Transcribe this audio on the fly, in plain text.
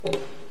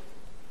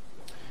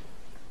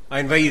I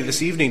invite you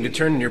this evening to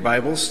turn in your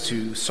Bibles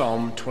to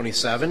Psalm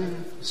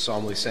 27, a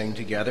psalm we sang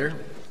together.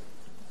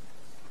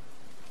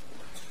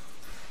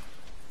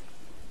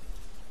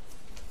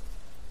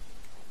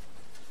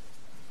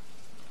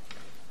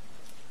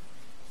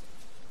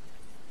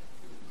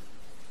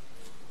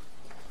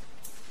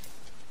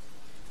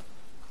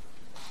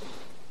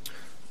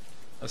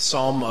 A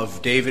psalm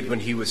of David when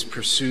he was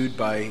pursued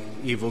by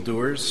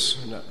evildoers.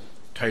 I'm not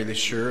entirely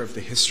sure of the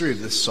history of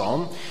this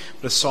psalm,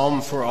 but a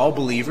psalm for all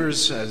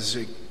believers as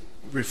it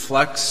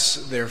reflects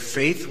their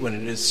faith when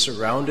it is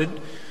surrounded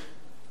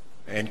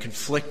and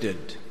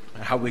conflicted,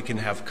 and how we can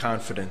have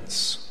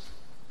confidence.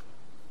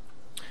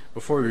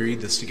 Before we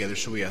read this together,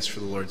 shall we ask for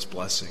the Lord's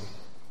blessing?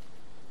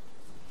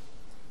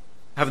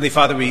 Heavenly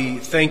Father, we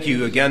thank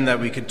you again that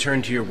we could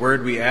turn to your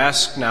word. We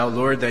ask now,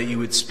 Lord, that you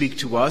would speak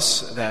to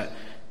us, that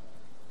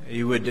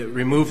you would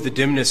remove the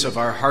dimness of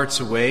our hearts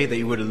away, that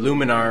you would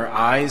illumine our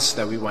eyes,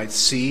 that we might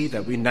see,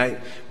 that we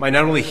might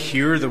not only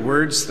hear the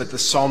words that the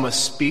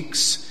psalmist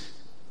speaks,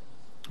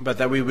 but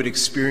that we would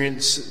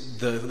experience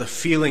the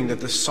feeling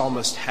that the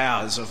psalmist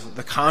has of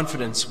the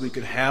confidence we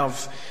could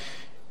have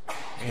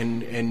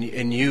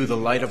in you, the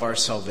light of our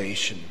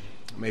salvation.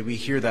 May we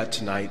hear that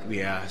tonight,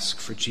 we ask,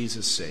 for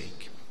Jesus'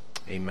 sake.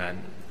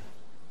 Amen.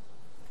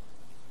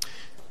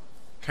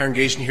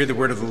 Congregation, hear the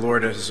word of the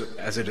Lord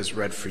as it is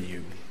read for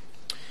you.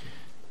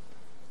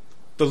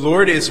 The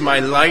Lord is my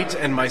light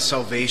and my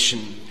salvation.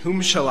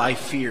 Whom shall I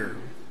fear?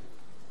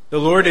 The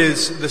Lord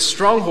is the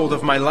stronghold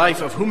of my life.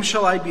 Of whom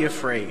shall I be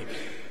afraid?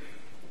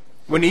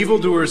 When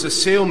evildoers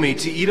assail me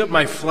to eat up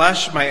my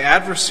flesh, my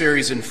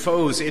adversaries and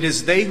foes, it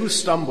is they who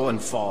stumble and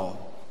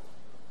fall.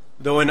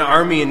 Though an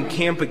army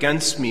encamp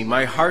against me,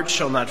 my heart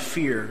shall not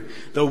fear.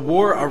 Though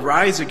war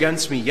arise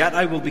against me, yet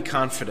I will be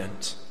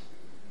confident.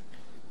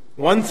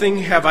 One thing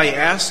have I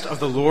asked of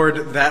the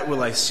Lord, that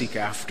will I seek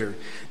after,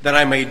 that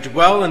I may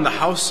dwell in the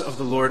house of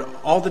the Lord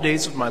all the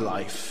days of my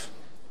life,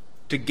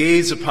 to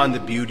gaze upon the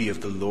beauty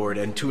of the Lord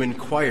and to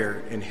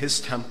inquire in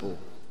his temple.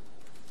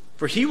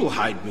 For he will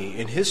hide me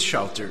in his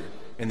shelter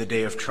in the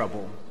day of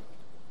trouble.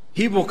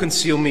 He will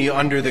conceal me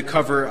under the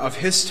cover of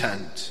his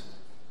tent.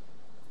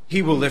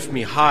 He will lift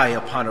me high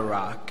upon a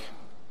rock.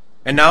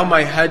 And now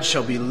my head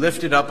shall be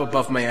lifted up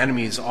above my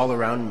enemies all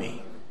around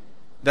me,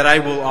 that I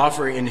will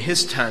offer in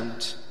his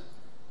tent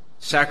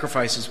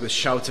sacrifices with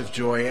shouts of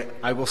joy.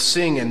 I will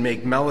sing and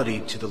make melody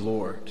to the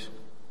Lord.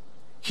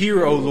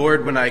 Hear, O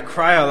Lord, when I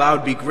cry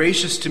aloud, be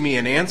gracious to me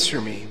and answer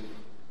me.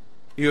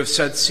 You have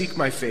said, seek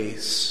my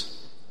face.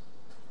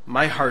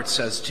 My heart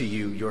says to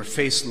you, your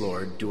face,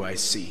 Lord, do I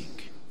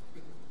seek.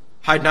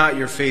 Hide not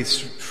your face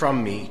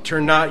from me.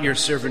 Turn not your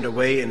servant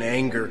away in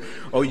anger.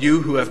 O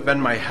you who have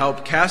been my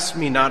help, cast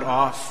me not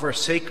off.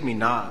 Forsake me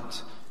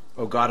not,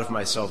 O God of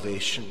my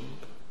salvation.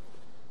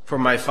 For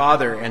my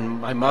father and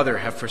my mother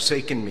have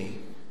forsaken me,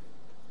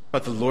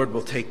 but the Lord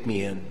will take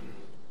me in.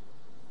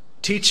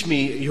 Teach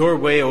me your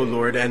way, O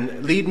Lord,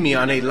 and lead me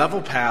on a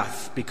level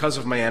path because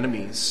of my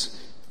enemies.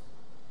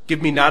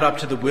 Give me not up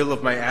to the will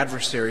of my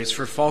adversaries,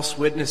 for false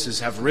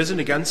witnesses have risen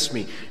against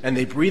me, and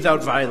they breathe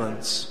out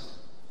violence.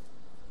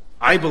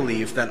 I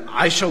believe that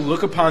I shall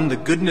look upon the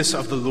goodness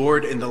of the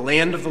Lord in the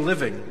land of the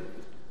living.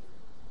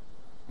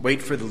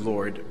 Wait for the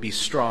Lord, be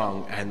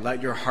strong, and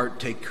let your heart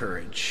take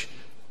courage.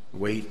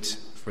 Wait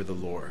for the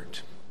Lord.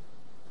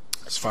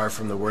 As far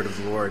from the word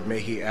of the Lord,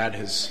 may he add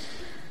his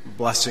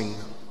blessing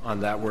on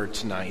that word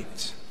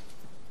tonight.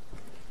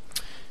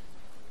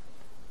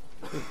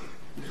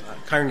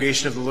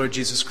 Congregation of the Lord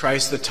Jesus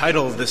Christ, the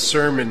title of this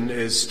sermon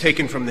is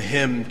taken from the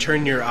hymn,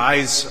 Turn Your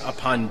Eyes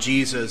Upon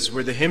Jesus,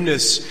 where the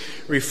hymnist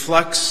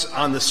reflects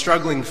on the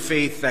struggling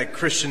faith that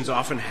Christians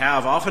often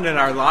have. Often in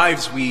our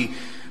lives we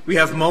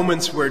have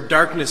moments where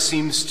darkness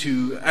seems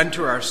to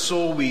enter our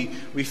soul. We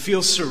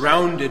feel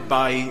surrounded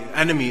by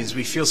enemies.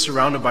 We feel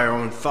surrounded by our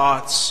own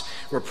thoughts.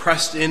 We're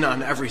pressed in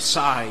on every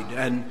side.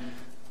 And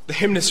the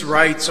hymnist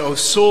writes, O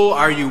soul,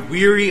 are you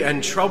weary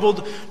and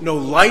troubled? No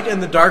light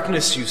in the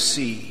darkness you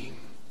see.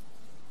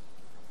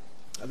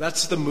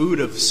 That's the mood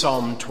of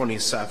Psalm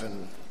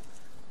 27.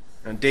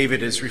 And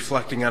David is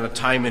reflecting on a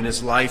time in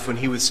his life when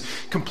he was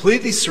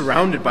completely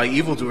surrounded by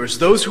evildoers,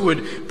 those who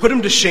would put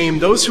him to shame,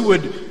 those who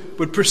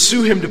would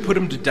pursue him to put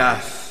him to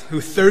death,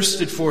 who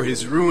thirsted for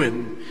his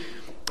ruin.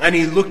 And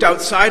he looked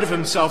outside of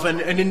himself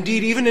and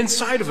indeed even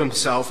inside of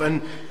himself,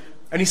 and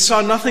he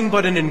saw nothing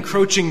but an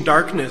encroaching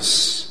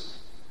darkness,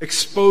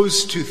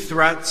 exposed to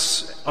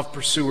threats of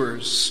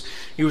pursuers.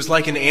 He was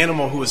like an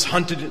animal who was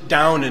hunted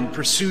down and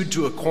pursued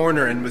to a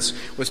corner and was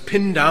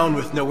pinned down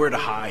with nowhere to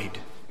hide,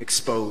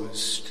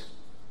 exposed.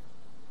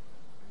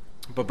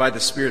 But by the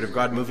Spirit of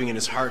God moving in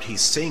his heart, he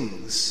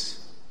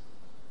sings.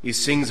 He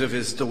sings of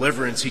his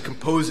deliverance. He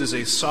composes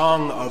a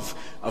song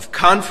of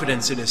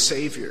confidence in his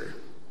Savior.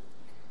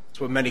 It's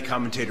what many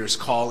commentators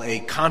call a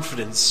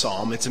confidence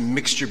psalm. It's a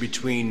mixture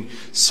between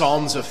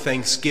psalms of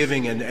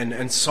thanksgiving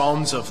and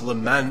psalms of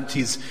lament.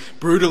 He's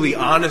brutally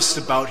honest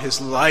about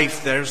his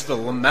life. There's the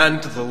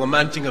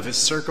lamenting of his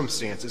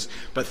circumstances,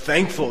 but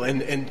thankful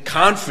and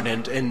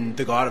confident in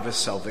the God of his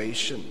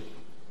salvation,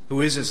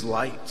 who is his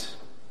light.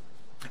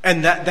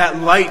 And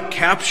that light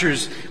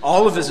captures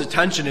all of his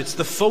attention. It's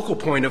the focal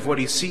point of what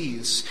he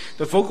sees,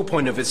 the focal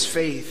point of his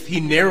faith.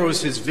 He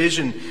narrows his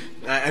vision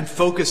and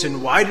focus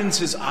and widens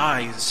his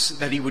eyes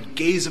that he would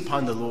gaze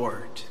upon the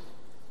Lord.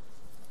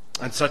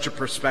 And such a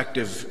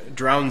perspective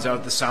drowns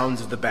out the sounds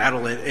of the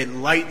battle. It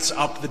lights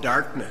up the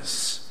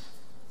darkness.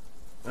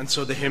 And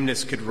so the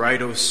hymnist could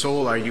write, "O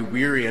soul, are you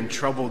weary and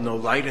troubled? No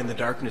light in the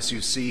darkness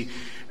you see."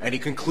 And he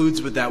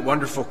concludes with that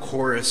wonderful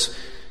chorus,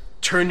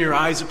 "Turn your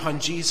eyes upon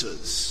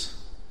Jesus.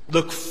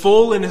 Look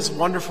full in his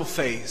wonderful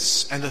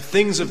face, and the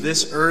things of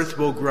this earth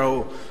will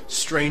grow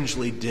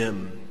strangely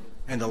dim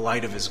in the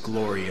light of his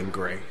glory and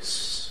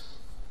grace."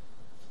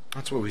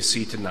 That's what we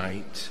see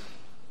tonight.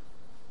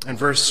 And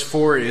verse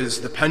 4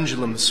 is the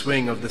pendulum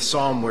swing of the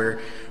psalm where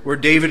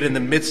David, in the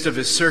midst of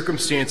his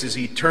circumstances,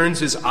 he turns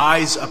his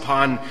eyes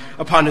upon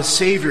his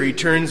Savior. He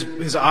turns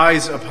his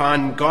eyes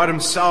upon God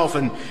himself,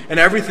 and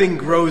everything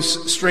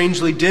grows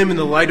strangely dim in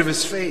the light of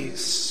his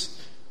face.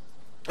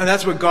 And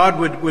that's what God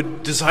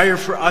would desire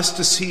for us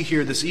to see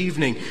here this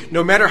evening,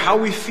 no matter how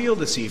we feel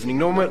this evening,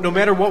 no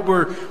matter what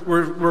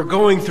we're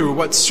going through,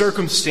 what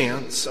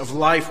circumstance of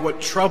life, what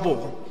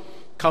trouble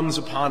comes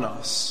upon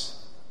us.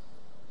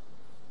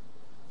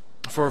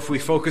 For if we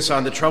focus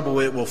on the trouble,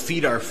 it will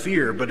feed our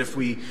fear. But if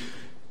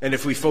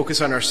we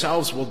focus on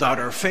ourselves, we'll doubt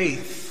our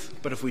faith.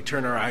 But if we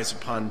turn our eyes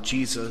upon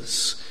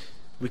Jesus,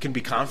 we can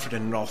be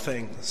confident in all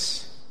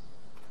things.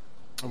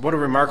 And what a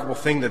remarkable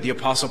thing that the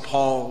Apostle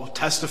Paul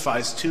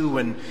testifies to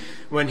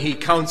when he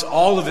counts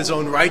all of his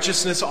own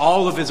righteousness,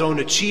 all of his own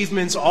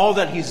achievements, all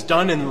that he's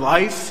done in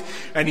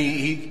life, and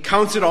he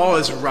counts it all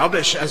as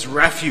rubbish, as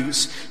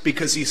refuse,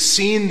 because he's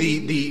seen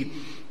the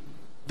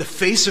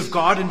face of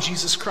God in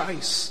Jesus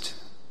Christ.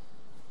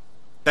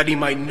 That he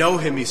might know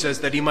him, he says,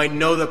 that he might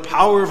know the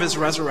power of his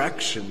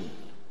resurrection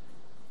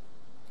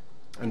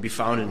and be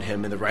found in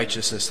him in the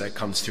righteousness that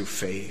comes through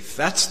faith.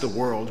 That's the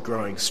world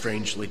growing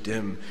strangely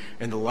dim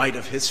in the light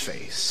of his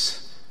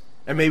face.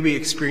 And may we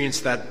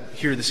experience that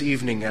here this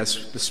evening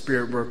as the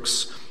Spirit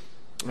works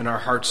in our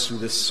hearts through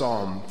this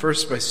psalm.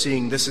 First, by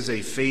seeing this is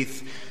a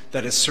faith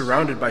that is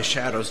surrounded by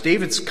shadows.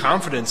 David's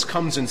confidence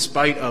comes in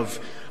spite of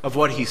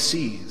what he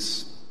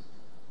sees.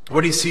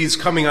 What he sees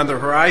coming on the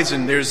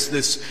horizon, there's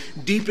this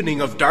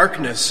deepening of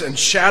darkness and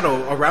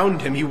shadow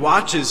around him. He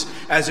watches,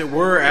 as it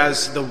were,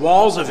 as the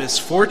walls of his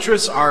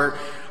fortress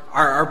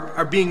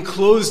are being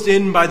closed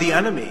in by the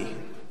enemy,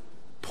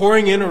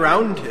 pouring in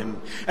around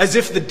him, as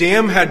if the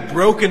dam had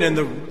broken and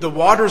the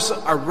waters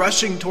are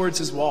rushing towards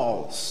his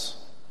walls.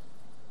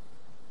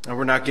 And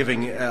we're not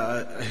giving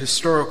a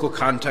historical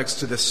context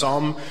to this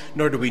psalm,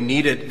 nor do we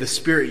need it. The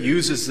Spirit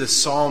uses this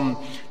psalm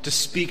to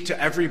speak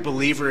to every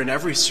believer in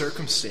every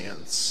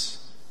circumstance.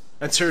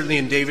 And certainly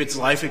in David's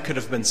life, it could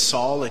have been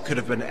Saul, it could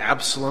have been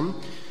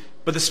Absalom.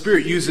 But the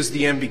Spirit uses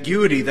the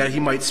ambiguity that he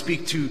might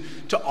speak to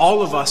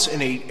all of us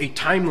in a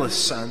timeless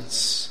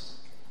sense,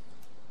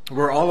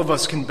 where all of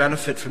us can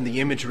benefit from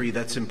the imagery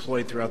that's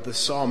employed throughout this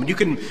psalm. And you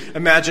can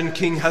imagine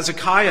King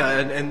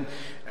Hezekiah and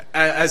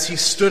as he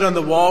stood on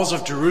the walls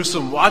of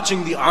Jerusalem,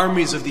 watching the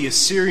armies of the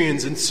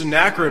Assyrians and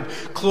Sennacherib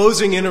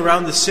closing in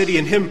around the city,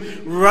 and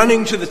him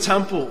running to the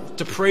temple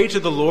to pray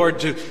to the Lord,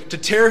 to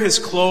tear his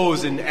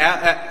clothes in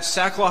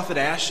sackcloth and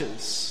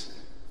ashes,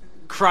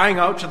 crying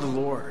out to the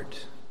Lord.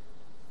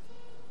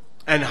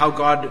 And how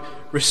God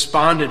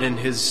responded in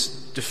his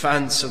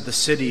defense of the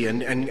city,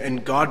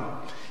 and God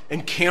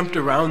encamped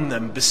around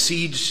them,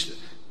 besieged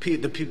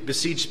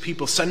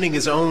people, sending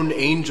his own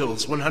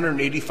angels,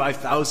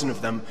 185,000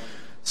 of them,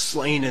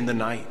 slain in the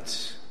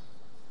night.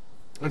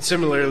 And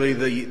similarly,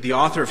 the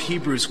author of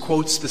Hebrews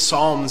quotes the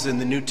Psalms in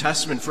the New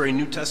Testament for a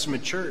New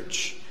Testament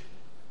church.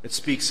 It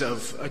speaks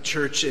of a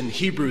church in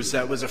Hebrews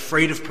that was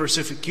afraid of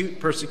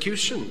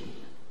persecution,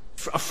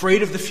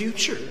 afraid of the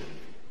future.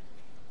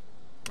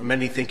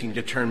 Many thinking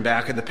to turn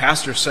back. And the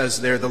pastor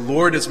says there, "The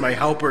Lord is my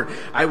helper.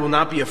 I will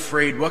not be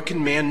afraid. What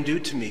can man do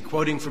to me?"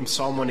 Quoting from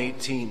Psalm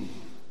 118.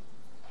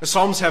 The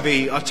Psalms have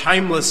a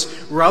timeless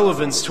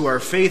relevance to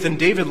our faith, and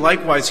David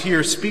likewise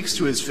here speaks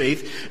to his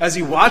faith as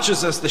he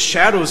watches as the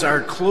shadows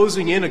are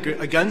closing in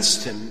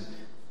against him,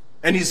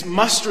 and he's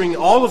mustering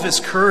all of his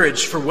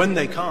courage for when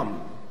they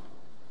come.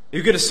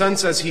 You get a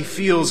sense as he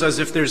feels as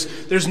if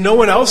there's no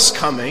one else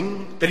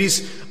coming, that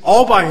he's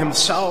all by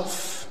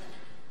himself.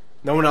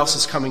 No one else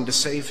is coming to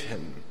save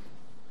him.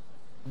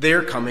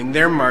 They're coming,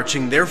 they're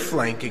marching, they're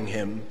flanking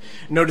him.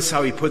 Notice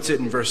how he puts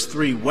it in verse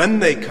 3, "When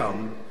they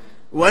come,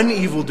 when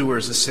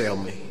evildoers assail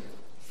me."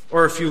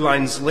 Or a few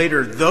lines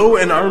later, "Though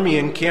an army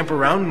encamp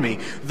around me,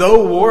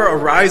 though war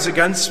arise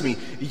against me,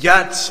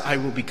 yet I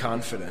will be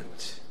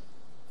confident."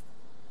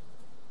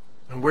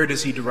 And where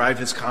does he derive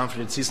his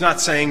confidence? He's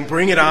not saying,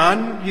 "Bring it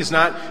on." He's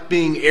not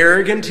being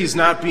arrogant. He's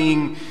not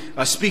being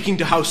speaking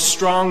to how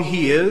strong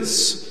he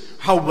is,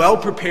 how well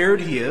prepared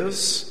he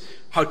is,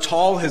 how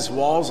tall his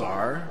walls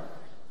are.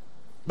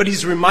 But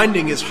he's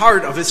reminding his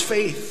heart of his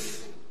faith.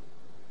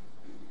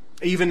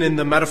 Even in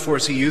the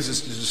metaphors he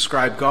uses to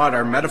describe God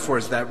are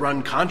metaphors that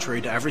run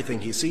contrary to everything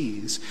he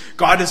sees.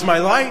 God is my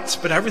light,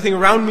 but everything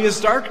around me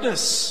is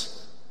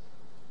darkness.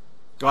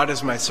 God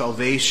is my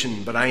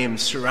salvation, but I am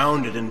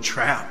surrounded and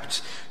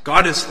trapped.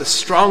 God is the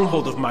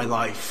stronghold of my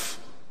life,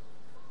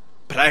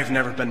 but I have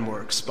never been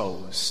more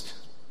exposed,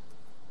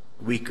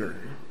 weaker.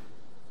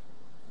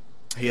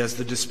 He has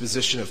the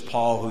disposition of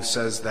Paul,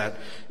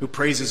 who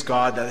praises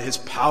God that his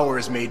power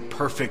is made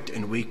perfect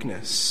in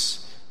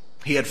weakness.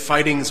 He had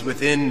fightings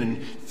within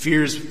and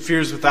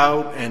fears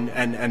without,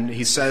 and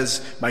he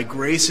says, my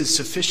grace is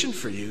sufficient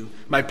for you,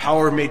 my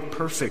power made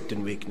perfect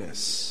in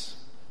weakness.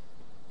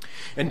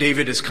 And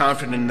David is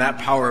confident in that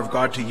power of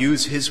God to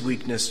use his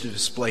weakness to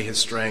display his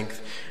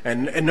strength.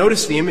 And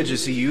notice the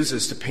images he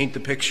uses to paint the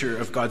picture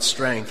of God's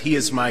strength. He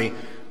is my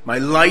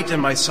light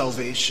and my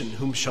salvation.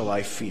 Whom shall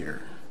I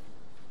fear?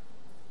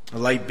 A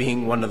light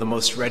being one of the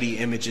most ready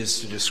images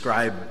to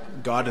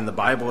describe God in the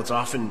Bible. It's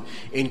often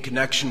in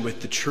connection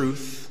with the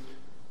truth.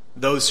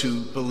 Those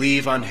who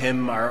believe on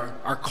him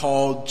are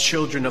called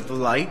children of the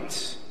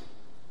light.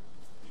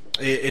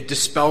 It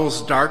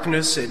dispels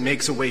darkness. It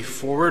makes a way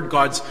forward.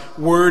 God's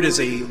word is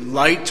a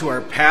light to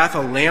our path,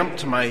 a lamp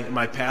to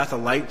my path, a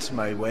light to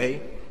my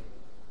way.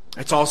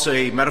 It's also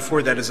a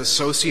metaphor that is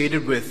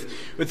associated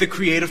with the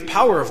creative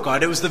power of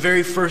God. It was the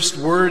very first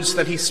words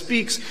that he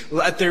speaks,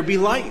 let there be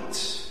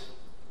light.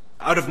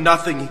 Out of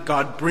nothing,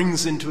 God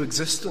brings into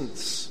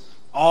existence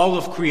all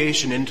of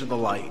creation into the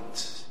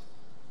light.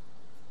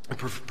 And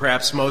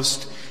perhaps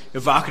most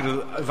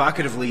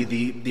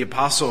evocatively, the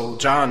Apostle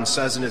John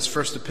says in his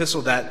first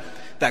epistle that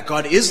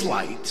God is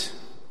light,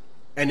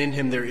 and in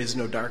him there is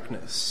no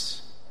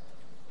darkness.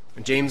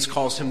 And James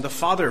calls him the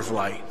Father of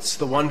lights,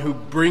 the one who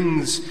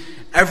brings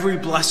every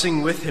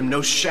blessing with him,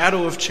 no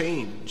shadow of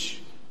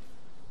change.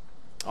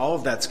 All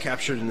of that's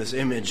captured in this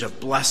image of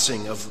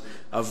blessing,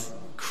 of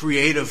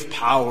creative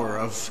power,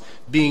 of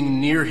being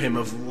near him,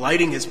 of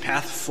lighting his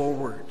path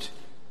forward.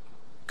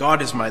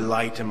 God is my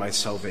light and my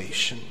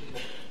salvation.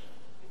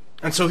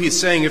 And so he's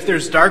saying, if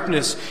there's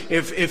darkness,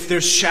 if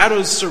there's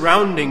shadows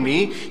surrounding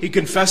me, he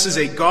confesses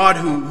a God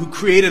who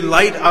created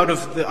light out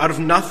of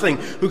nothing,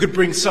 who could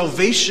bring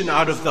salvation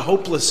out of the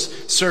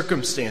hopeless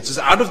circumstances,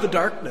 out of the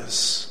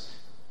darkness.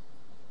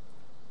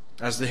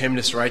 As the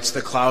hymnist writes,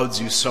 the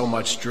clouds you so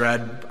much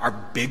dread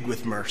are big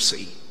with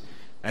mercy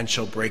and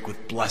shall break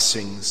with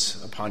blessings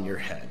upon your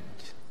head.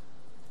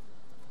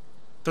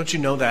 Don't you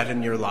know that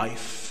in your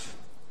life?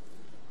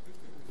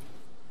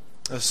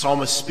 The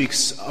psalmist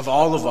speaks of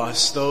all of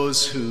us,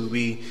 those who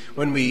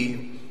when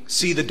we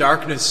see the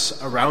darkness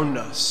around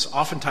us,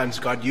 oftentimes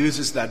God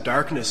uses that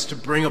darkness to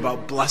bring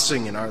about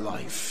blessing in our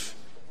life.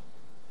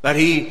 That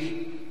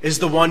he is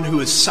the one who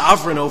is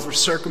sovereign over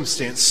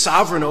circumstance,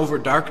 sovereign over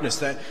darkness,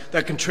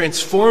 that can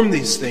transform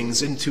these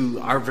things into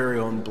our very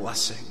own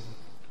blessing.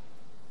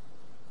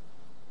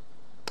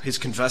 He's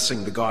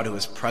confessing the God who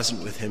is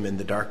present with him in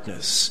the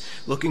darkness,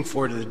 looking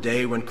forward to the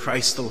day when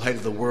Christ, the light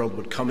of the world,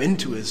 would come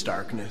into his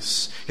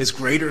darkness, his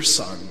greater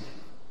Son,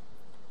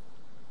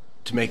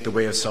 to make the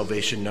way of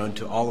salvation known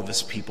to all of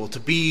his people, to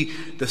be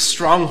the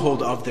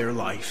stronghold of their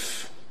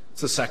life. It's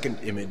the second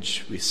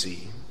image we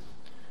see.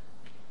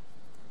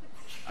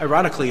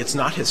 Ironically, it's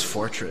not his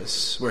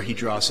fortress where he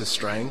draws his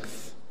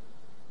strength.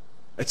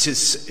 It's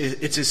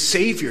his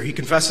Savior. He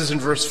confesses in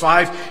verse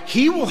 5,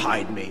 he will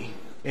hide me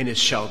in his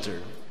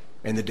shelter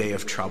in the day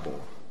of trouble.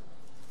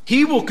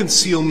 He will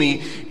conceal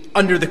me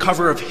under the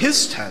cover of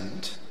his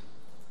tent.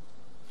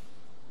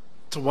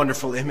 It's a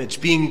wonderful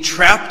image. Being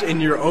trapped in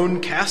your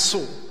own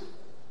castle,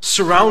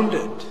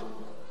 surrounded,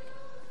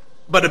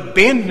 but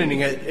abandoning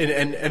it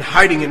and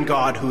hiding in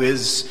God, who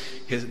is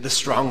the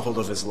stronghold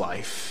of his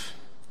life.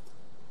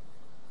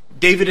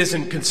 David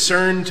isn't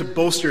concerned to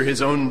bolster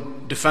his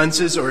own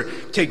defenses or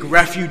take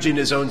refuge in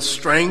his own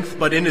strength,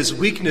 but in his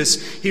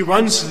weakness, he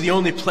runs to the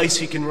only place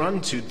he can run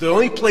to, the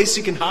only place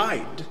he can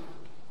hide,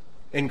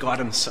 in God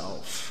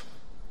himself.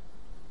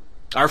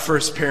 Our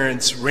first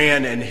parents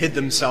ran and hid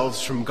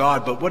themselves from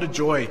God, but what a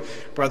joy,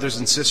 brothers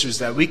and sisters,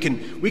 that we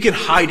can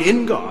hide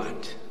in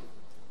God.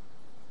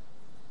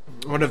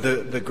 One of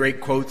the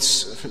great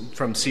quotes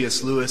from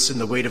C.S. Lewis in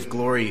The Weight of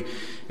Glory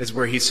is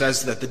where he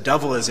says that the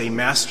devil is a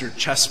master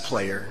chess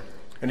player,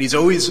 and he's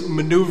always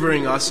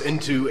maneuvering us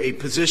into a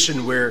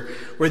position where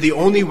the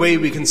only way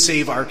we can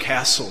save our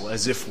castle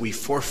is if we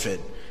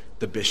forfeit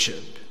the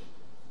bishop.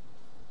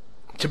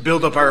 To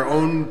build up our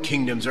own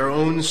kingdoms, our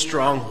own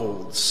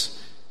strongholds.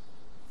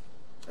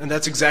 And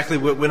that's exactly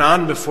what went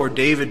on before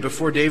David.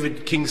 Before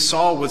David, King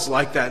Saul was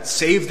like that.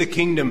 Save the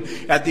kingdom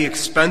at the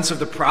expense of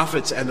the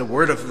prophets and the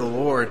word of the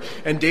Lord.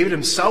 And David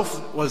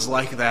himself was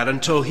like that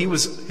until he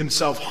was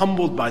himself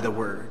humbled by the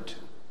word.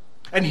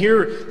 And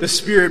here, the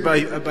Spirit, by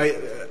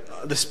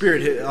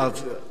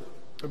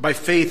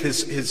faith,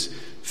 his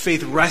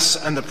faith rests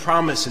on the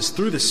promises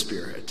through the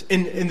Spirit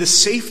in the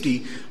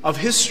safety of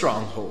his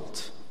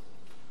stronghold.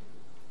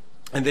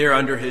 And there,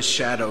 under his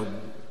shadow,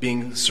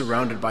 being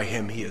surrounded by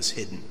him, he is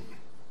hidden.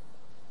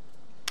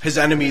 His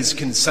enemies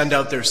can send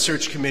out their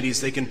search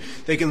committees. They can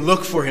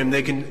look for him.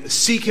 They can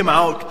seek him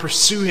out,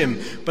 pursue him,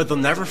 but they'll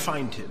never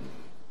find him.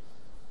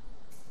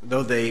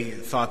 Though they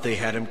thought they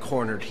had him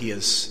cornered, he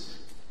has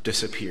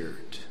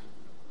disappeared.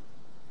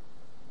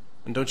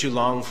 And don't you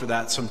long for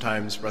that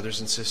sometimes, brothers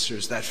and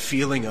sisters, that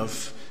feeling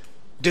of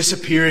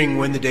disappearing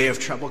when the day of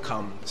trouble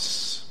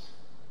comes?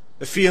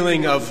 The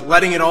feeling of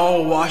letting it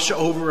all wash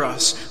over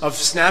us, of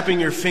snapping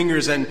your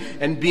fingers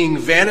and being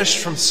vanished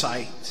from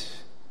sight.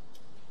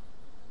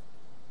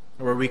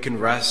 Where we can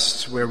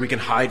rest, where we can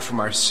hide from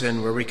our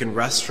sin, where we can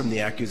rest from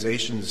the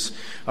accusations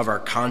of our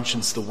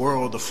conscience, the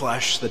world, the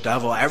flesh, the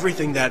devil,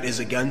 everything that is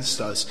against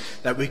us,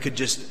 that we could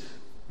just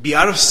be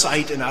out of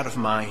sight and out of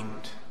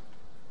mind.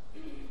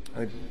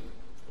 And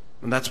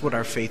that's what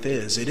our faith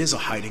is. It is a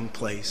hiding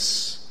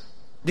place.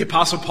 The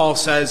Apostle Paul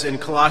says in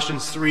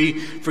Colossians 3,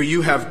 "For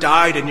you have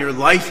died and your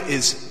life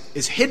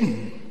is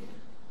hidden."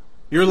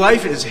 Your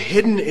life is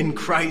hidden in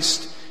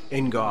Christ,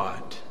 in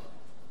God.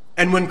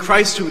 And when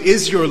Christ, who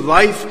is your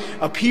life,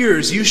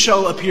 appears, you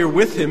shall appear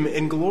with him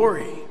in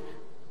glory.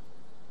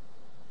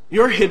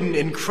 You're hidden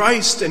in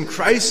Christ, and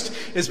Christ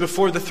is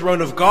before the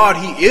throne of God.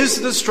 He is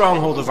the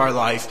stronghold of our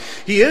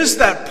life. He is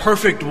that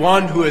perfect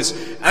one who has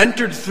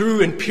entered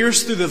through and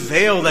pierced through the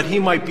veil that he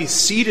might be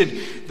seated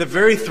at the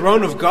very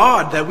throne of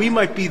God, that we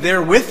might be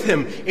there with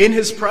him in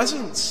his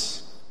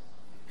presence.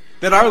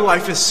 That our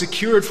life is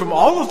secured from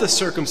all of the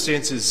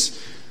circumstances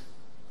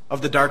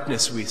of the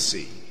darkness we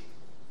see.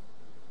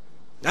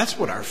 That's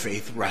what our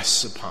faith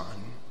rests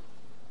upon.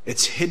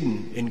 It's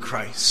hidden in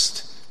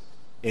Christ,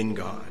 in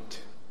God.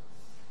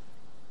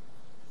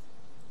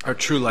 Our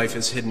true life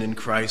is hidden in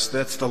Christ.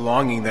 That's the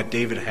longing that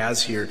David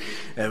has here.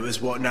 It was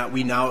what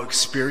we now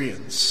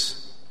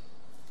experience.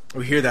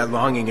 We hear that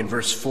longing in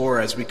verse 4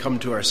 as we come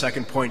to our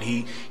second point.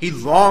 He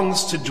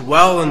longs to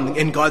dwell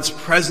in God's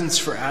presence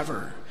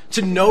forever,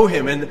 to know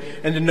him and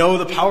to know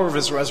the power of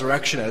his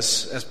resurrection,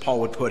 as Paul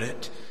would put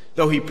it.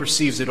 Though he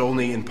perceives it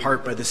only in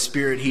part by the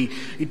Spirit, he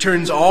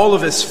turns all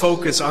of his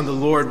focus on the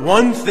Lord.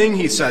 One thing,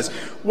 he says,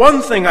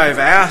 "One thing I have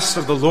asked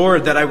of the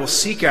Lord that I will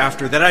seek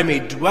after, that I may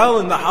dwell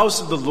in the house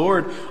of the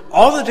Lord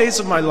all the days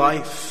of my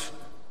life,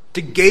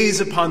 to gaze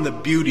upon the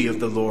beauty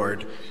of the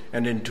Lord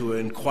and to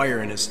inquire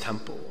in his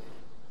temple."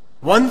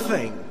 One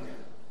thing,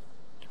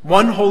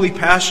 one holy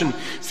passion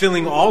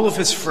filling all of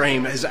his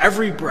frame, his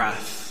every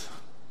breath.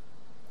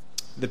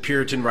 The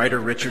Puritan writer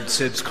Richard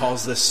Sibbes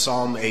calls this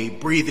psalm a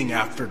breathing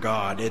after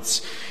God.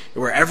 It's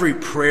where every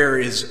prayer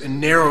is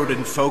narrowed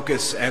in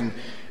focus and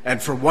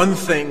for one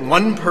thing,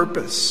 one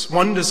purpose,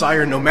 one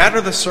desire, no matter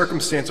the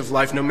circumstance of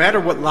life, no matter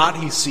what lot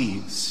he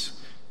sees,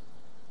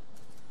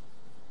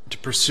 to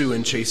pursue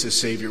and chase his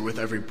Savior with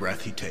every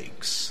breath he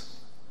takes.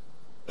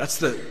 That's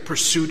the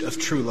pursuit of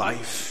true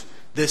life.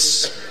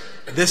 This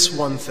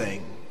one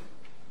thing.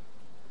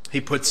 He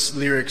puts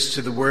lyrics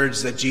to the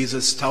words that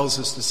Jesus tells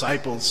his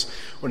disciples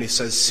when he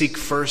says, "Seek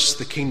first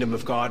the kingdom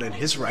of God and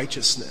his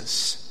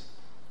righteousness."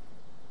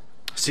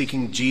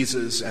 Seeking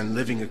Jesus and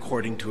living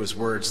according to his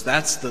words.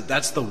 That's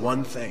the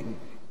one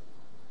thing.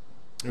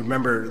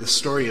 Remember the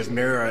story of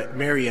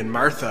Mary and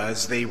Martha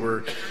as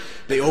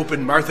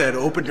Martha had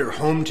opened her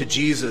home to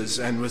Jesus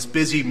and was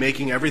busy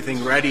making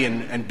everything ready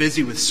and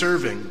busy with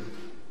serving.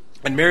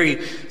 And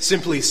Mary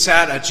simply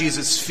sat at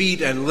Jesus'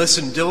 feet and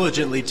listened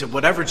diligently to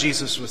whatever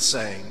Jesus was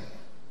saying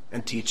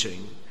and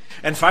teaching.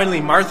 And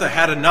finally, Martha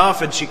had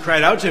enough, and she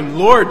cried out to him,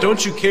 "Lord,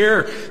 don't you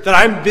care that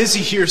I'm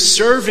busy here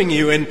serving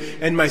you,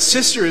 and my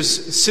sister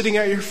is sitting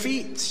at your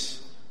feet?"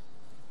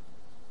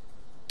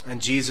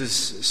 And Jesus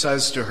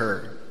says to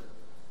her,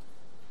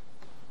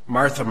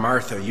 "Martha,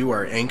 Martha, you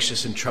are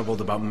anxious and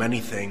troubled about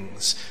many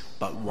things,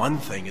 but one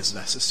thing is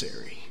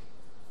necessary.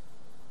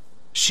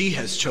 She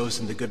has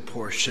chosen the good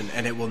portion,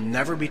 and it will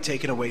never be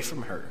taken away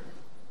from her."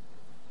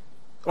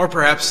 Or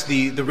perhaps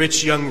the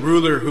rich young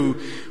ruler who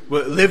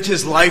lived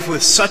his life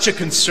with such a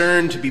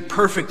concern to be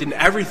perfect in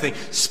everything,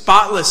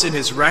 spotless in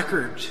his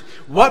record.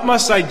 "What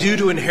must I do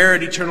to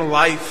inherit eternal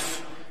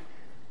life?"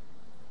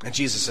 And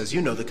Jesus says,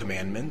 "You know the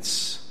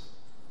commandments."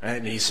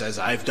 And he says,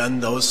 "I've done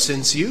those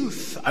since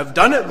youth. I've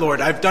done it, Lord.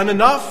 I've done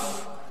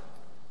enough.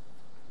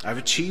 I've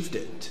achieved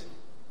it."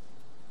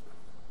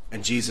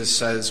 And Jesus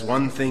says,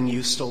 "One thing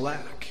you still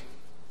lack.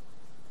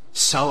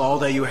 Sell all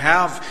that you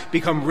have,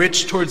 become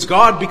rich towards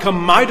God, become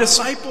my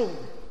disciple."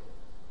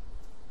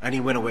 And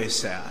he went away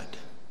sad,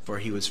 for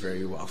he was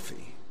very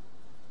wealthy.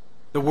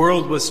 The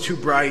world was too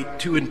bright,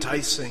 too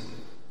enticing.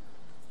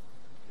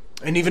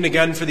 And even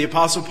again for the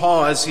Apostle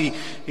Paul, as he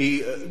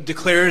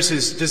declares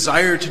his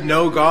desire to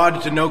know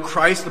God, to know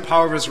Christ, the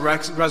power of his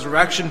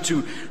resurrection,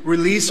 to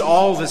release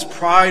all of his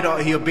pride,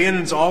 he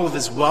abandons all of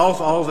his wealth,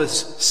 all of his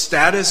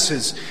status,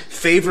 his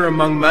favor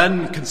among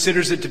men,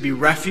 considers it to be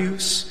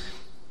refuse.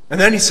 And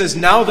then he says,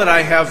 "Now that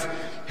I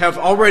have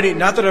already,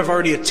 not that I've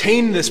already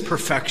attained this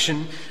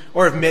perfection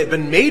or have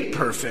been made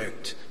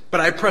perfect,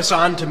 but I press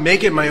on to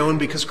make it my own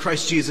because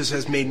Christ Jesus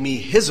has made me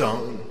his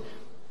own.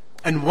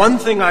 And one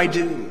thing I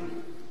do,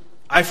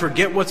 I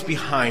forget what's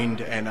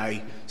behind and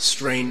I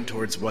strain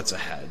towards what's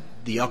ahead,"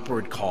 the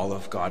upward call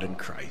of God in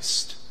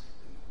Christ.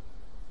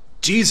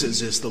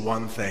 Jesus is the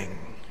one thing.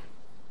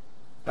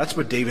 That's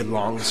what David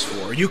longs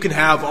for. You can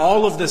have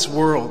all of this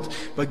world,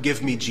 but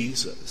give me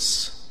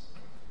Jesus.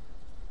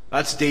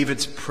 That's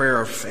David's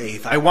prayer of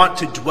faith. I want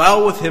to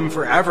dwell with him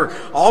forever,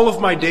 all of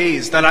my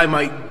days, that I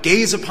might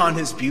gaze upon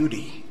his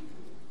beauty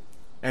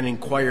and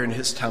inquire in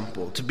his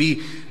temple, to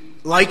be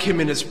like him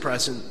in his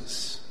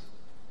presence.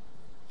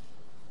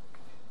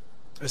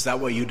 Is that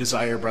what you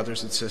desire,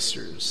 brothers and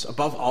sisters?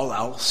 Above all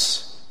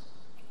else,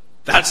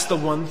 that's the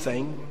one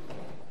thing,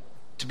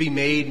 to be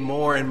made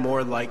more and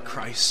more like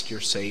Christ,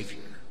 your Savior.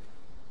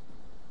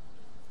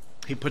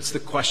 He puts the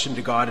question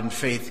to God in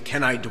faith,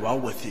 can I dwell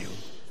with you?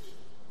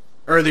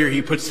 Earlier,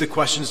 he puts the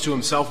questions to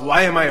himself,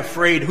 why am I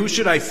afraid? Who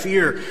should I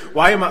fear?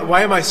 Why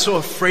am I so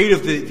afraid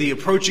of the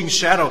approaching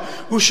shadow?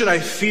 Who should I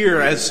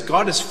fear as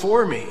God is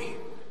for me?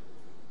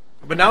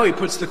 But now he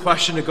puts the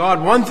question to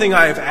God, one thing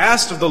I have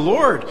asked of the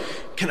Lord,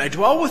 can I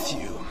dwell with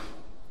you?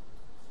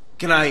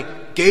 Can I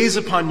gaze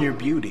upon your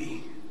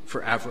beauty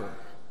forever?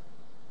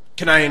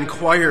 Can I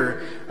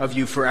inquire of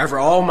you forever,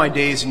 all my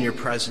days in your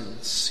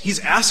presence? He's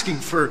asking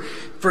for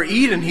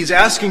Eden. He's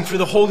asking for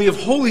the Holy of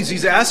Holies.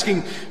 He's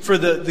asking for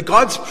the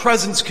God's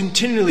presence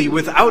continually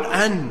without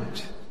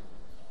end,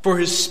 for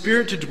his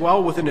Spirit to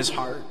dwell within his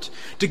heart,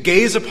 to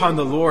gaze upon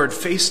the Lord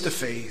face to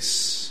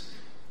face.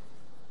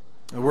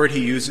 The word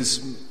he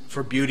uses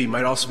for beauty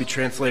might also be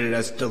translated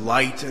as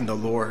delight in the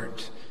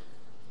Lord.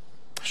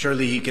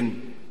 Surely he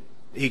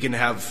can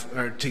have,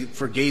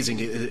 for gazing,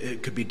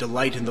 it could be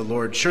delight in the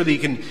Lord. Surely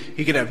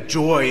he can have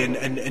joy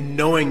and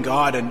knowing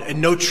God,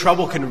 and no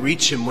trouble can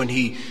reach him when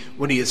he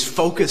is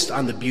focused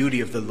on the beauty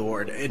of the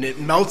Lord, and it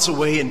melts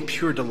away in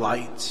pure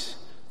delight.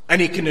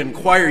 And he can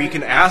inquire, he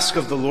can ask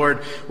of the Lord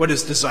what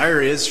his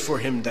desire is for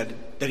him, that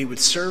he would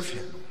serve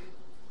him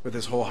with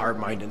his whole heart,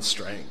 mind, and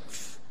strength.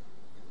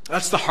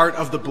 That's the heart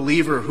of the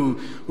believer who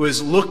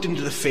has looked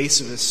into the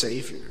face of his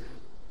Savior.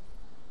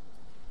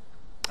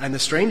 And the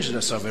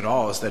strangeness of it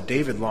all is that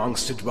David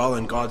longs to dwell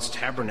in God's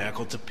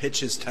tabernacle, to pitch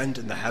his tent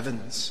in the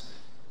heavens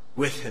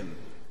with him.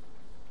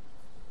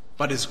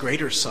 But his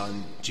greater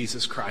Son,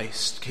 Jesus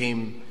Christ,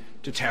 came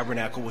to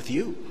tabernacle with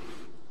you.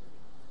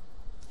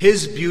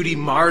 His beauty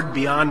marred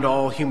beyond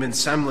all human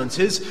semblance.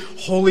 His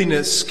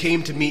holiness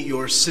came to meet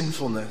your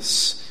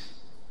sinfulness.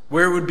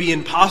 Where it would be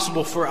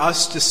impossible for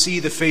us to see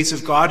the face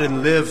of God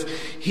and live,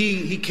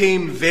 he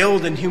came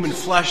veiled in human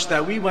flesh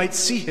that we might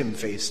see him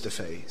face to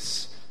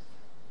face.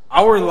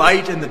 Our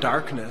light in the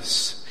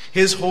darkness,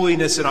 his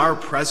holiness in our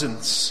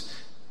presence,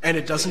 and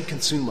it doesn't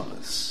consume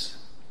us.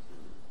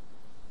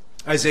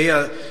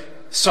 Isaiah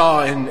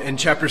saw in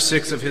chapter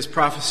 6 of his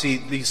prophecy,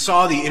 he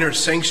saw the inner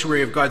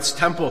sanctuary of God's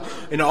temple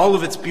in all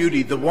of its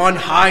beauty, the one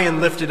high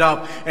and lifted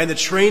up, and the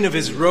train of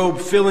his robe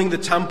filling the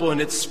temple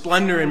in its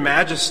splendor and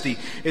majesty,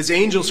 his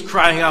angels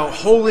crying out,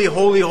 holy,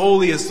 holy,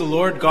 holy is the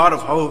Lord God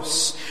of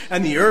hosts,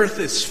 and the earth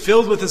is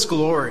filled with his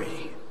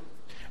glory.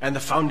 And the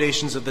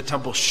foundations of the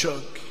temple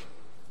shook.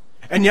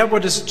 And yet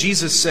what does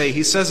Jesus say?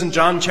 He says in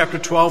John chapter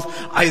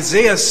 12,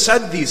 Isaiah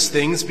said these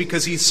things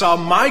because he saw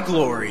my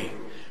glory,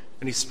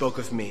 and he spoke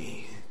of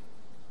me.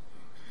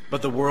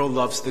 But the world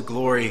loves the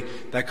glory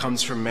that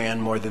comes from man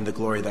more than the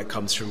glory that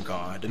comes from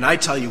God. And I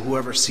tell you,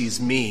 whoever sees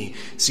me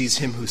sees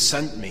him who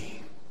sent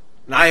me.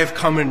 And I have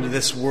come into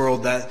this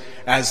world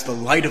as the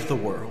light of the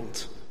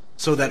world,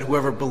 so that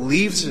whoever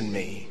believes in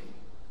me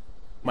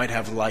might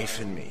have life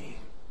in me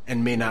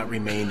and may not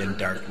remain in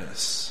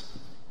darkness.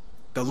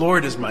 The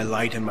Lord is my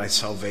light and my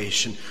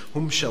salvation.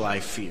 Whom shall I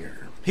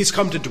fear? He's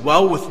come to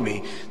dwell with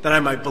me, that I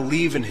might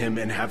believe in him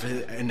and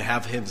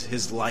have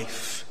his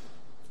life.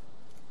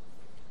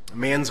 A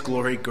man's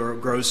glory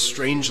grows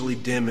strangely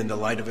dim in the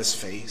light of his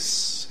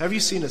face. Have you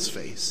seen his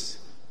face?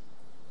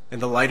 In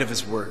the light of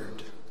his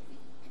word.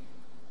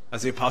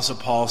 As the Apostle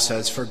Paul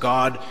says, for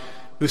God,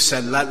 who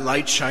said, let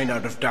light shine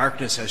out of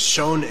darkness, has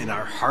shone in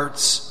our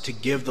hearts to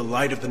give the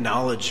light of the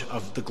knowledge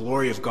of the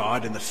glory of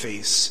God in the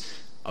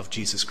face of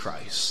Jesus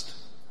Christ.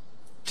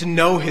 To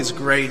know his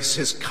grace,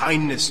 his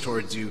kindness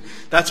towards you.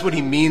 That's what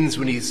he means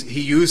when he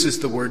uses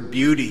the word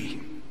beauty.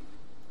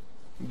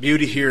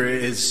 Beauty here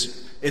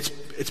is,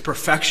 it's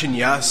perfection,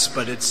 yes,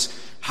 but it's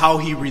how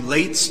he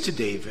relates to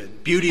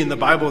David. Beauty in the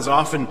Bible is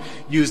often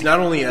used not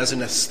only as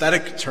an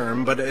aesthetic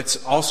term, but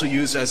it's also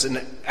used as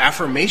an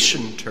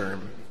affirmation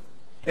term.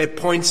 It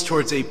points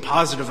towards a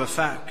positive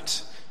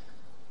effect.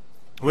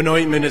 When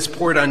ointment is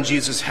poured on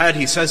Jesus' head,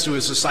 he says to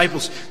his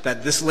disciples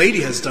that this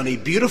lady has done a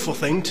beautiful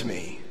thing to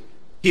me.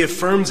 He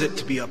affirms it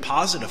to be a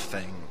positive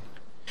thing.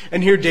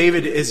 And here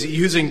David is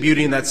using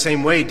beauty in that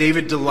same way.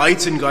 David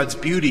delights in God's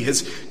beauty,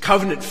 his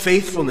covenant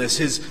faithfulness,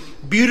 his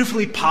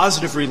beautifully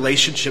positive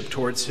relationship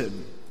towards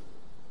him.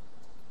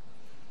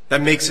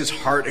 That makes his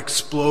heart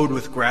explode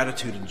with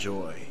gratitude and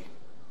joy.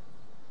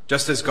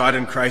 Just as God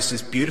in Christ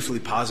is beautifully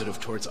positive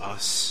towards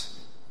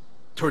us,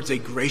 towards a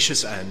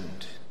gracious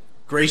end,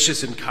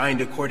 gracious and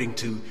kind according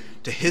to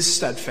his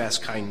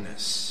steadfast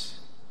kindness.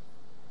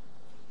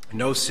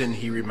 No sin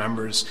he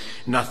remembers,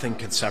 nothing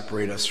can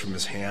separate us from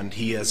his hand.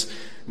 He has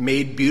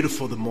made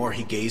beautiful the more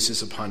he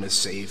gazes upon his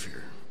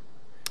Savior.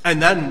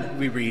 And then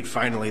we read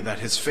finally that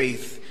his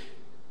faith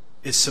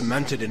is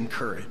cemented in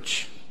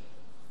courage.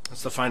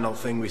 That's the final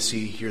thing we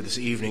see here this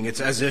evening.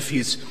 It's as if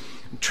he's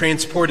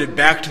transported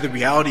back to the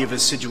reality of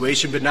his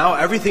situation. But now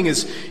everything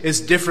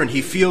is different.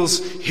 He feels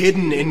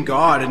hidden in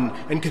God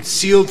and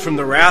concealed from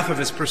the wrath of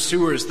his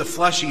pursuers, the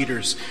flesh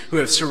eaters who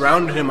have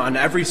surrounded him on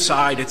every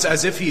side. It's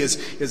as if he is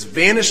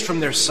vanished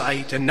from their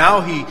sight. And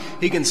now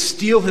he can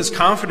steal his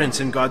confidence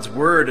in God's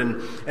word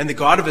and the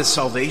God of his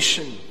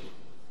salvation.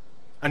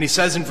 And he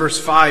says in verse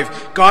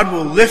 5, God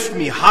will lift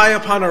me high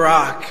upon a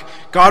rock.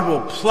 God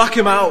will pluck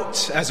him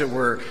out, as it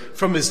were,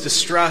 from his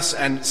distress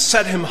and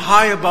set him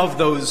high above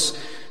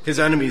his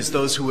enemies,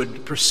 those who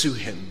would pursue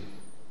him.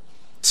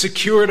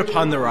 Secured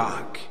upon the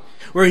rock,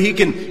 where he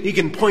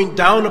can point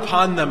down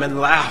upon them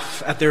and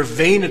laugh at their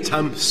vain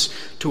attempts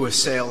to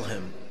assail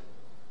him.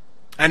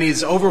 And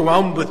he's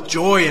overwhelmed with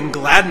joy and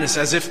gladness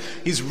as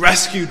if he's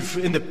rescued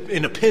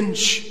in a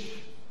pinch.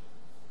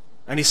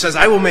 And he says,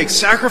 I will make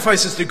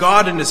sacrifices to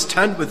God in his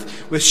tent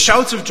with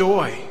shouts of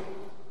joy,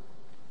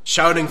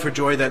 shouting for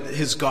joy that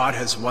his God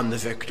has won the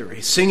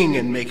victory, singing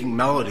and making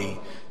melody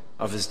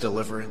of his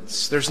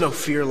deliverance. There's no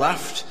fear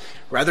left.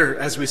 Rather,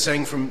 as we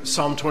sang from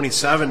Psalm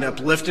 27,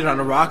 uplifted on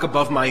a rock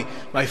above my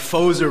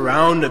foes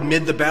around,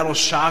 amid the battle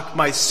shock,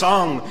 my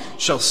song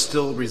shall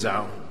still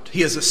resound.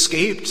 He has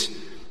escaped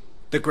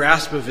the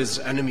grasp of his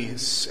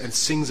enemies and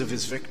sings of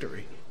his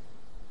victory.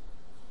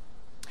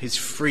 He's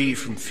free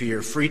from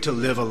fear, free to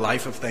live a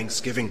life of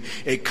thanksgiving,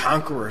 a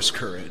conqueror's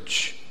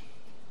courage.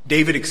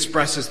 David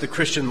expresses the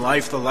Christian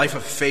life, the life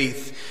of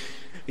faith.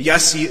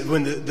 Yes,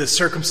 when the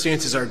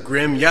circumstances are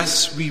grim,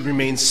 yes, we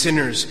remain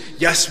sinners.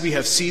 Yes, we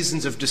have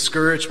seasons of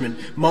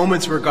discouragement,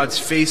 moments where God's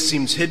face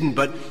seems hidden,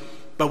 but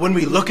when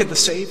we look at the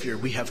Savior,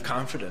 we have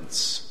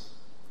confidence.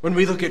 When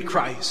we look at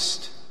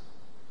Christ,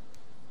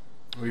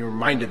 we are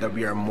reminded that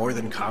we are more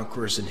than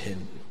conquerors in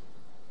him.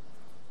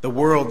 The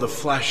world, the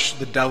flesh,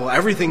 the devil,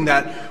 everything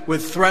that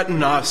would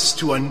threaten us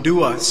to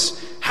undo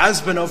us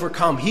has been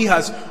overcome. He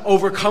has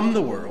overcome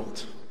the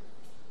world.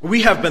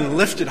 We have been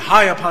lifted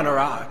high upon a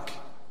rock.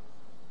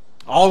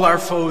 All our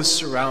foes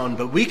surround,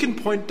 but we can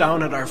point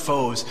down at our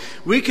foes.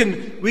 We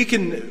can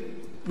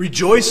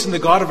rejoice in the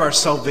God of our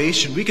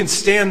salvation. We can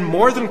stand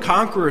more than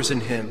conquerors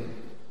in him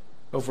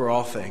over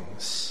all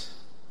things.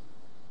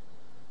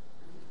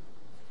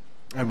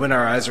 And when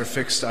our eyes are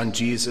fixed on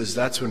Jesus,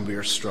 that's when we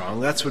are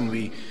strong. That's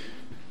when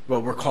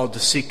what we're called to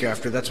seek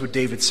after. That's what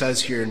David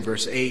says here in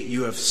verse 8.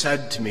 You have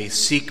said to me,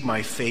 seek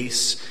my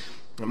face.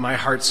 My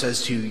heart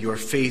says to you, your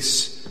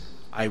face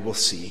I will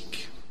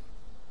seek.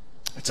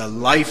 It's a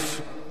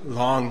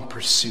lifelong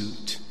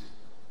pursuit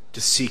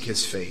to seek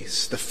his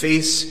face, the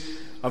face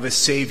of his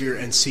Savior,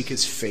 and seek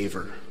his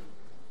favor,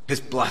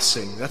 his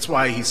blessing. That's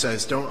why he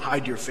says, don't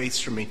hide your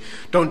face from me.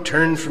 Don't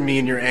turn from me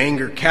in your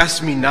anger.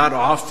 Cast me not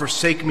off.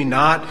 Forsake me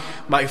not.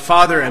 My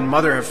father and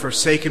mother have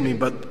forsaken me,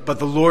 but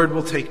the Lord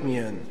will take me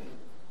in.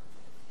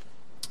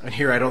 And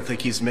here I don't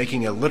think he's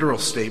making a literal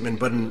statement,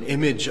 but an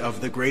image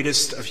of the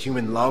greatest of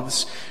human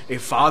loves, a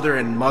father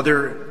and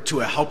mother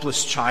to a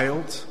helpless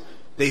child.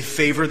 They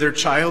favor their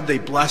child, they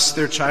bless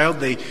their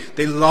child, they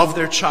love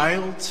their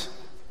child.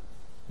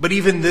 But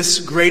even this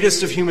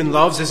greatest of human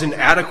loves isn't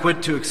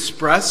adequate to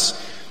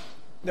express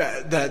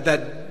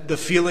that the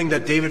feeling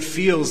that David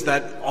feels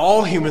that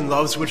all human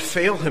loves would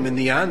fail him in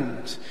the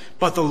end.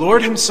 But the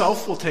Lord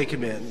himself will take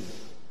him in.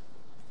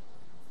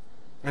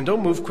 And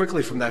don't move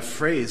quickly from that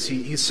phrase.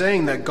 He's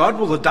saying that God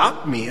will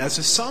adopt me as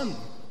his son.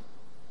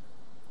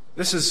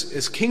 This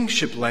is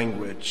kingship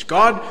language.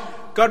 God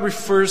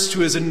refers to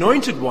his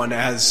anointed one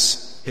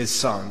as his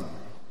son.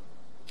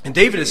 And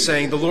David is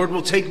saying, the Lord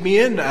will take me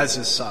in as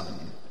his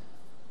son.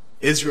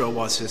 Israel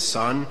was his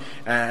son,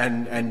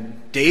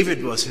 and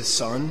David was his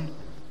son.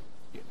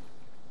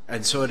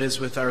 And so it is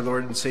with our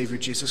Lord and Savior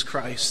Jesus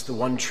Christ, the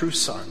one true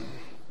Son.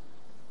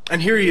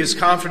 And here he is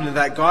confident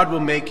that God will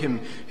make him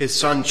his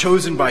son,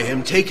 chosen by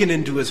him, taken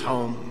into his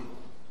home.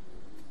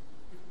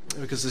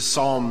 Because the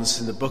Psalms,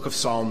 and the book of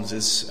Psalms,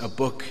 is a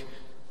book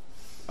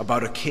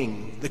about a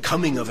king, the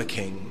coming of a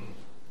king.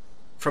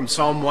 From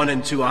Psalm 1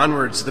 and 2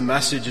 onwards, the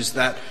message is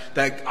that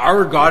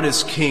our God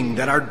is king,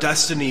 that our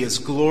destiny is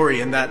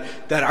glory, and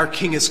that our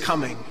king is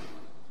coming.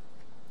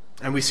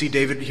 And we see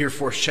David here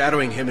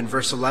foreshadowing him in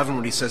verse 11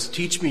 when he says,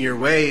 teach me your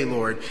way,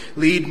 Lord.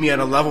 Lead me on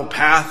a level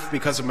path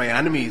because of my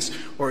enemies,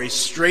 or a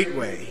straight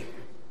way.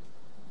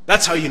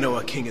 That's how you know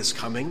a king is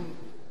coming.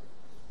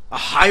 A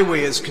highway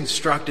is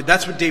constructed.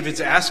 That's what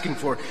David's asking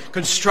for.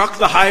 Construct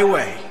the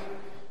highway.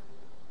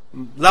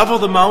 Level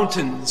the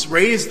mountains.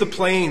 Raise the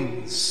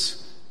plains.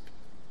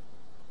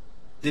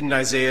 Didn't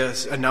Isaiah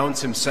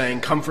announce him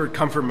saying, comfort,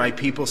 comfort my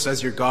people,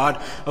 says your God.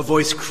 A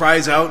voice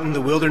cries out in the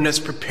wilderness,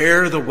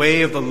 prepare the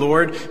way of the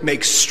Lord,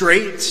 make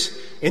straight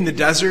in the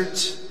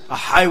desert a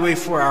highway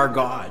for our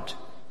God.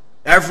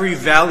 Every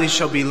valley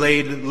shall be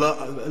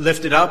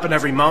lifted up, and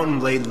every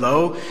mountain laid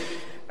low.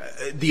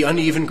 The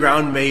uneven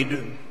ground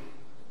made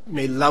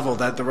level,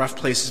 that the rough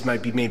places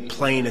might be made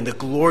plain, and the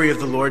glory of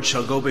the Lord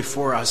shall go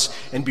before us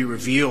and be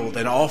revealed,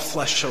 and all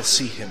flesh shall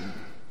see him.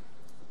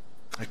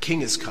 A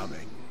king is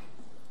coming.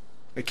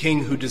 A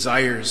king who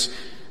desires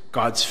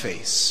God's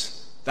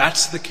face.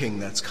 That's the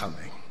king that's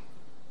coming.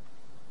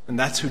 And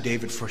that's who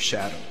David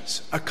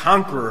foreshadows. A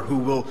conqueror who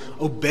will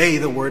obey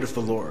the word of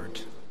the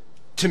Lord,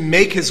 to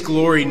make his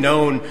glory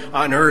known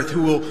on earth,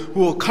 who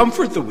will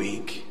comfort the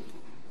weak,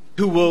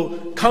 who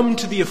will come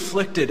to the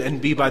afflicted and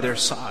be by their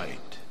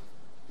side,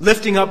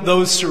 lifting up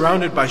those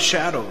surrounded by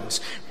shadows,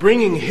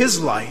 bringing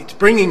his light,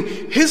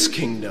 bringing his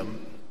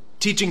kingdom,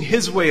 teaching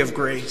his way of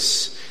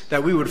grace,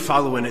 that we would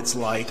follow in its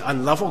light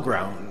on level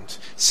ground,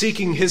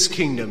 seeking his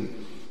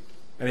kingdom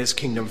and his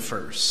kingdom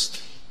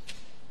first,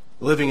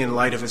 living in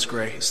light of his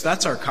grace.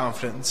 That's our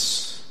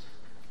confidence,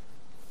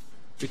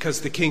 because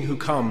the King who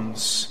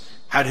comes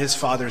had his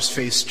Father's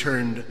face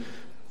turned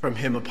from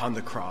him upon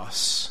the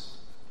cross,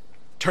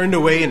 turned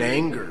away in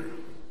anger,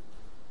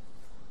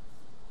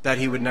 that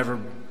he would never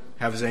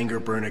have his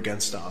anger burn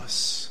against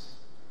us,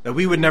 that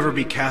we would never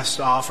be cast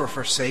off or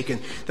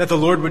forsaken, that the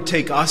Lord would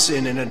take us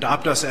in and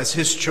adopt us as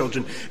his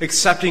children,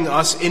 accepting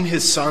us in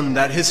his Son,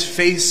 that his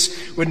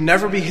face would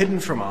never be hidden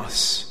from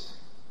us.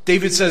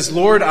 David says,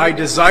 Lord, I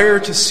desire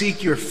to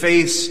seek your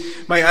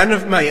face. My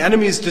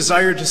enemies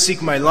desire to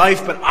seek my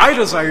life, but I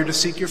desire to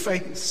seek your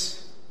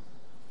face.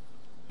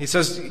 He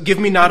says, give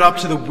me not up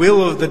to the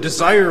will of the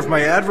desire of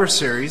my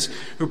adversaries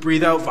who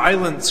breathe out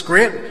violence.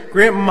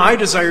 Grant my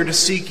desire to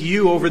seek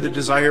you over the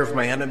desire of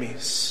my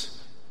enemies.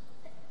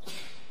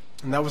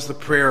 And that was the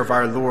prayer of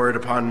our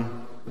Lord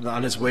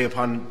on his way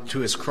to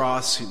his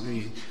cross.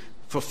 He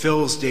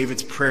fulfills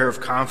David's prayer of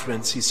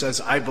confidence. He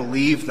says, I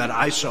believe that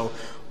I shall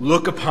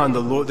look upon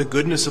the Lord, the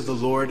goodness of the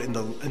Lord in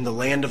the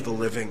land of the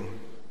living.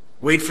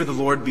 Wait for the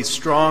Lord, be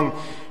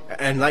strong,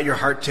 and let your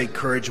heart take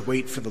courage.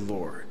 Wait for the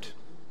Lord.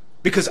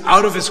 Because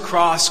out of his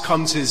cross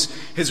comes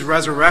his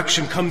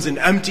resurrection, comes an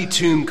empty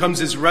tomb, comes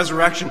his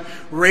resurrection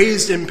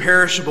raised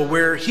imperishable,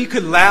 where he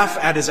could laugh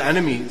at his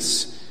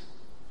enemies,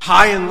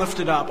 high and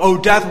lifted up. Oh,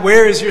 death,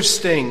 where is your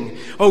sting?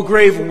 Oh,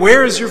 grave,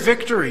 where is your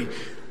victory?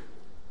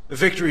 The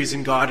victory is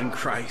in God and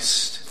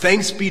Christ.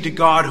 Thanks be to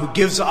God who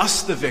gives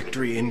us the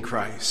victory in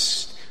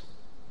Christ.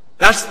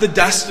 That's the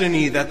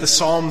destiny that the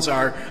Psalms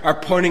are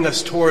pointing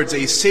us towards,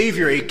 a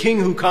Savior, a King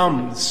who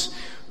comes,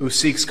 who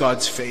seeks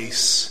God's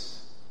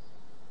face,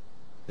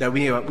 that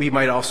we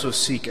might also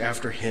seek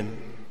after him.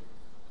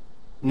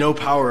 No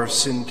power of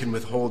sin can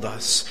withhold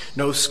us,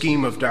 no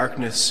scheme of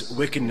darkness,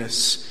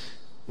 wickedness,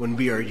 when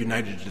we are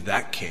united to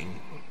that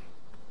King,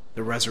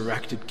 the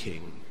resurrected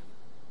King.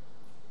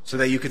 So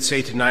that you could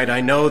say tonight,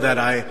 I know that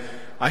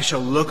I shall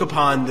look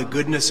upon the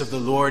goodness of the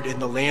Lord in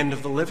the land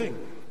of the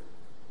living.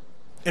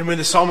 And when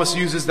the psalmist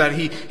uses that,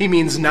 he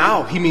means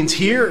now, he means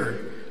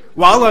here,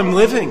 while I'm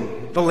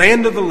living, the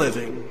land of the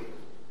living.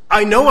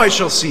 I know I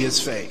shall see his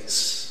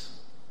face.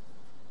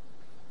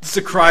 It's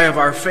the cry of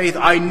our faith.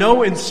 I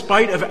know in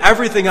spite of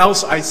everything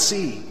else I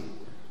see,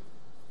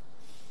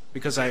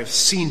 because I have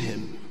seen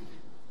him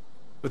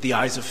with the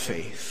eyes of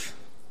faith.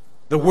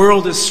 The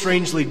world is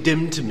strangely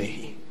dim to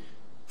me,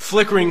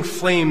 flickering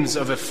flames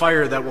of a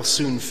fire that will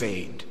soon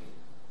fade.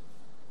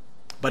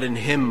 But in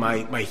him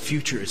my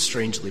future is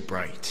strangely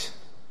bright.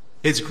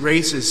 His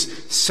grace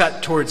is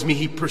set towards me.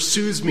 He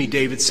pursues me,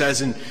 David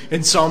says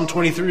in Psalm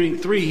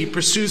 23. He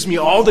pursues me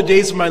all the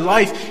days of my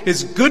life.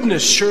 His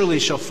goodness surely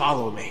shall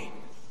follow me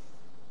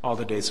all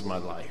the days of my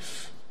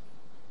life.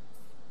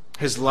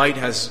 His light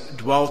has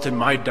dwelt in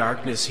my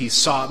darkness. He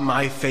sought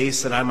my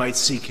face that I might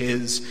seek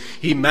his.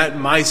 He met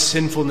my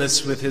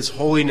sinfulness with his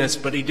holiness,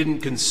 but he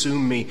didn't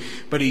consume me,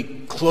 but he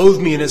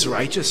clothed me in his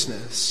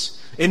righteousness.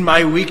 In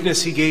my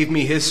weakness, he gave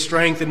me his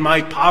strength. In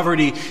my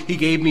poverty, he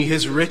gave me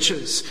his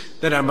riches,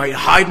 that I might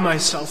hide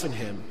myself in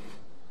him,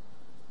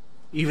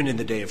 even in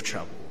the day of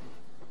trouble,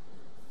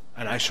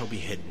 and I shall be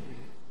hidden.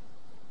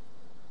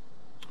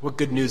 What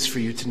good news for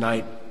you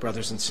tonight,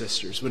 brothers and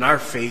sisters. When our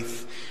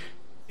faith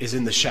is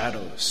in the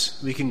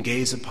shadows, we can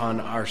gaze upon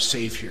our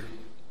Savior,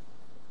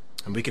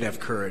 and we can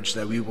have courage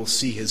that we will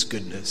see his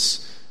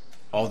goodness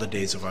all the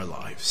days of our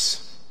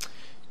lives.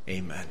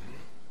 Amen.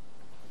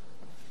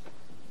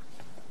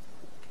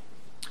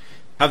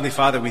 Heavenly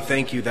Father, we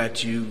thank you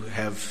that you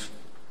have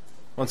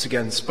once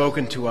again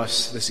spoken to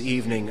us this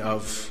evening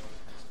of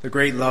the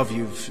great love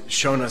you've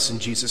shown us in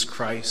Jesus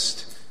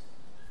Christ,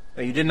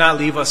 that you did not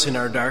leave us in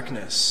our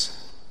darkness,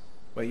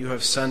 but you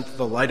have sent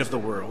the light of the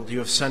world. You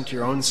have sent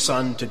your own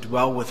Son to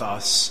dwell with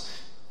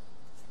us.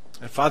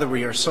 And Father,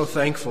 we are so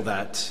thankful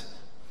that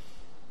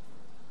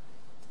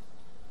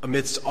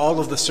amidst all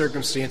of the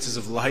circumstances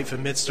of life,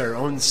 amidst our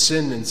own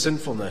sin and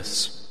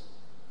sinfulness,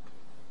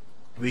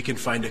 we can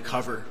find a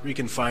cover. We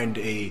can find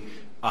a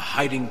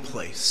hiding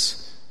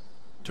place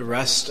to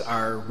rest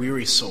our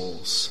weary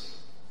souls,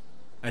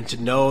 and to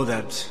know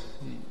that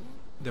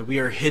we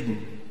are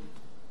hidden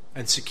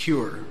and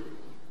secure,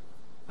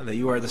 and that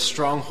you are the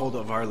stronghold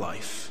of our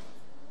life.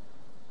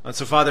 And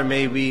so, Father,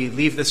 may we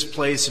leave this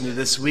place into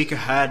this week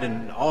ahead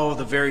and all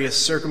the various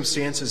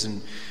circumstances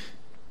and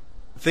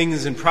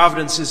things and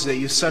providences that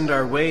you send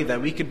our way,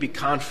 that we could be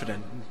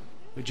confident.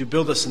 Would you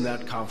build us in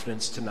that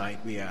confidence tonight,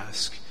 we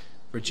ask,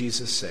 for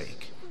Jesus'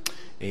 sake.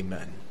 Amen.